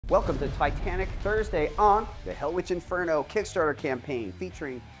Welcome to Titanic Thursday on the Hellwitch Inferno Kickstarter campaign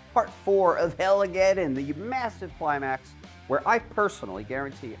featuring part 4 of Hellgaden, the massive climax where I personally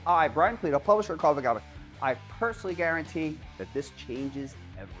guarantee, Brian Pulido, publisher of Coffin Comics, I personally guarantee that this changes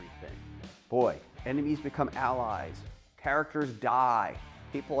everything. Boy, enemies become allies, characters die,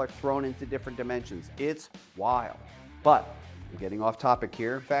 people are thrown into different dimensions. It's wild. But I'm getting off topic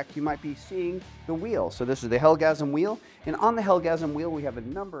here. In fact, you might be seeing the wheel. So this is the Hellgasm Wheel. And on the Hellgasm Wheel, we have a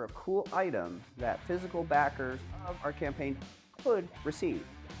number of cool items that physical backers of our campaign could receive.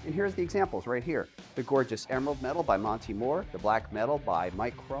 And here's the examples right here. The gorgeous emerald medal by Monty Moore, the black medal by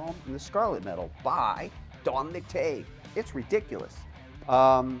Mike Chrome, and the scarlet medal by Dawn McTague. It's ridiculous.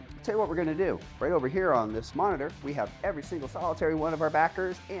 I'll tell you what we're gonna do. Right over here on this monitor, we have every single solitary one of our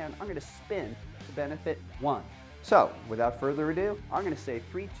backers, and I'm gonna spin to benefit one. So, without further ado, I'm going to say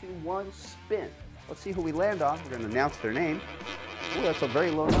 3, 2, 1, spin. Let's see who we land on. We're going to announce their name. Ooh, that's a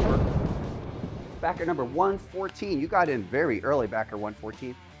very low number. Backer number 114. You got in very early, backer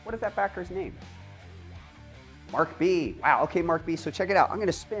 114. What is that backer's name? Mark B. Wow, okay, Mark B. So check it out. I'm going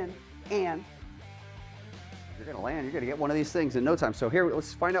to spin, and you're going to land. You're going to get one of these things in no time. So here,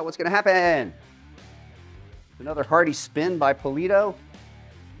 let's find out what's going to happen. Another hearty spin by Pulido.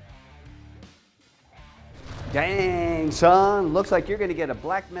 Dang, son, looks like you're gonna get a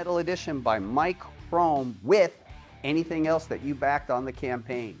black metal edition by Mike Chrome with anything else that you backed on the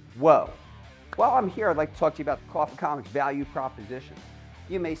campaign. Whoa. While I'm here, I'd like to talk to you about the Coffin Comics value proposition.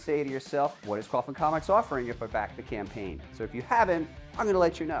 You may say to yourself, what is Coffin Comics offering if I back the campaign? So if you haven't, I'm gonna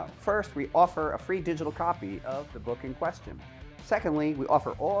let you know. First, we offer a free digital copy of the book in question. Secondly, we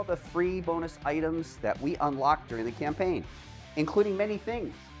offer all the free bonus items that we unlock during the campaign, including many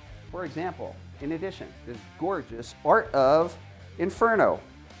things. For example, in addition, this gorgeous Art of Inferno,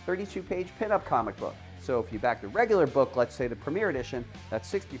 32-page pinup comic book. So if you back the regular book, let's say the premiere edition, that's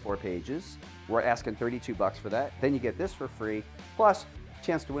 64 pages. We're asking $32 for that. Then you get this for free, plus a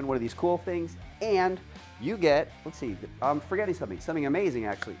chance to win one of these cool things. And you get, let's see, I'm forgetting something. Something amazing,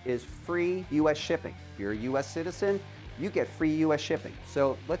 actually, is free U.S. shipping. If you're a U.S. citizen, you get free U.S. shipping.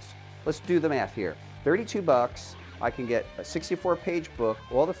 So let's do the math here. $32. I can get a 64-page book,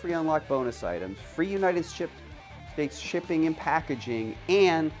 all the free unlocked bonus items, free United States shipping and packaging,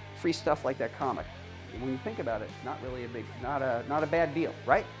 and free stuff like that comic. When you think about it, not a bad deal,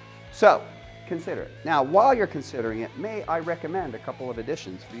 right? So consider it. Now, while you're considering it, may I recommend a couple of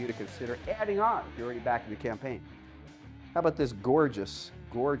additions for you to consider adding on if you're already back in the campaign. How about this gorgeous,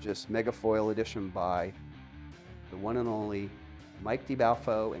 gorgeous mega foil edition by the one and only Mike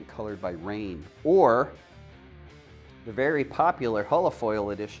DiBalfo and colored by Rain, or the very popular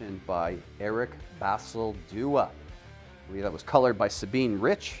holofoil edition by Eric Basildua. I believe that was colored by Sabine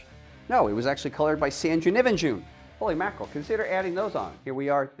Rich. No, it was actually colored by Sandra Nivenjune. Holy mackerel, consider adding those on. Here we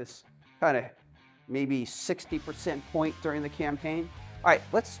are at this kind of maybe 60% point during the campaign. All right,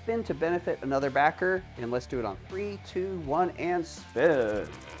 let's spin to benefit another backer, and let's do it on 3, 2, 1, and spin.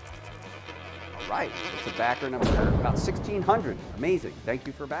 All right, it's a backer number about 1,600. Amazing, thank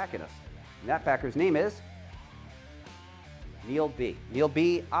you for backing us. And that backer's name is Neil B. Neil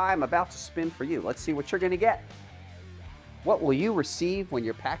B, I'm about to spin for you. Let's see what you're gonna get. What will you receive when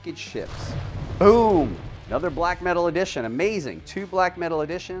your package ships? Boom, another black metal edition, amazing. 2 black metal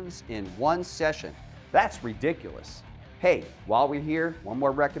editions in one session. That's ridiculous. Hey, while we're here, one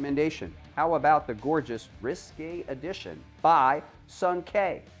more recommendation. How about the gorgeous Risque edition by Sun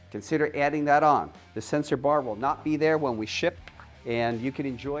K? Consider adding that on. The censor bar will not be there when we ship, and you can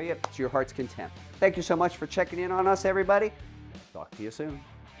enjoy it to your heart's content. Thank you so much for checking in on us, everybody. Talk to you soon.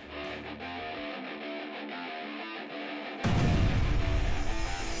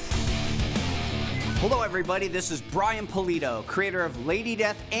 Hello everybody, this is Brian Pulido, creator of Lady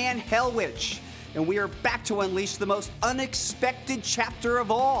Death and Hellwitch, and we are back to unleash the most unexpected chapter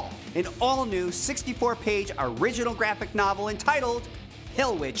of all, an all-new 64-page original graphic novel entitled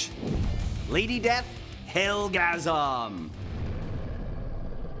Hellwitch, Lady Death, Hellgasm.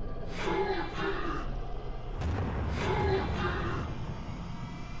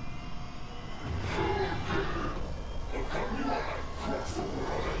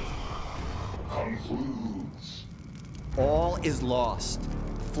 All is lost.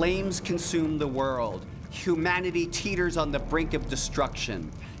 Flames consume the world. Humanity teeters on the brink of destruction.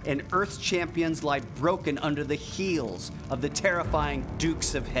 And Earth's champions lie broken under the heels of the terrifying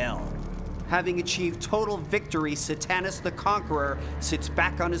Dukes of Hell. Having achieved total victory, Satanus the Conqueror sits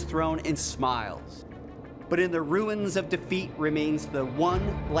back on his throne and smiles. But in the ruins of defeat remains the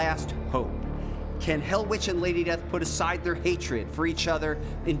one last hope. Can Hellwitch and Lady Death put aside their hatred for each other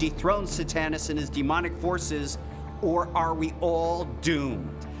and dethrone Satanus and his demonic forces, or are we all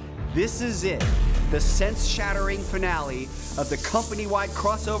doomed? This is it, the sense-shattering finale of the company-wide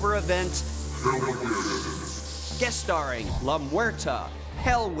crossover event, guest starring La Muerta,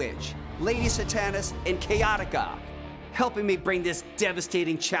 Hellwitch, Lady Satanas, and Chaotica. Helping me bring this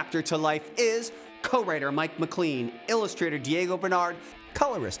devastating chapter to life is co-writer Mike McLean, illustrator Diego Bernard,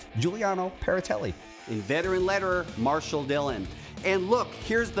 colorist Giuliano Paratelli, and veteran letterer Marshall Dillon. And look,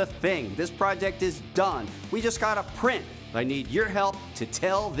 here's the thing, this project is done. We just got to print. I need your help to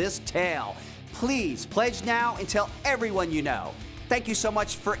tell this tale. Please pledge now and tell everyone you know. Thank you so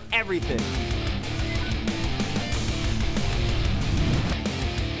much for everything.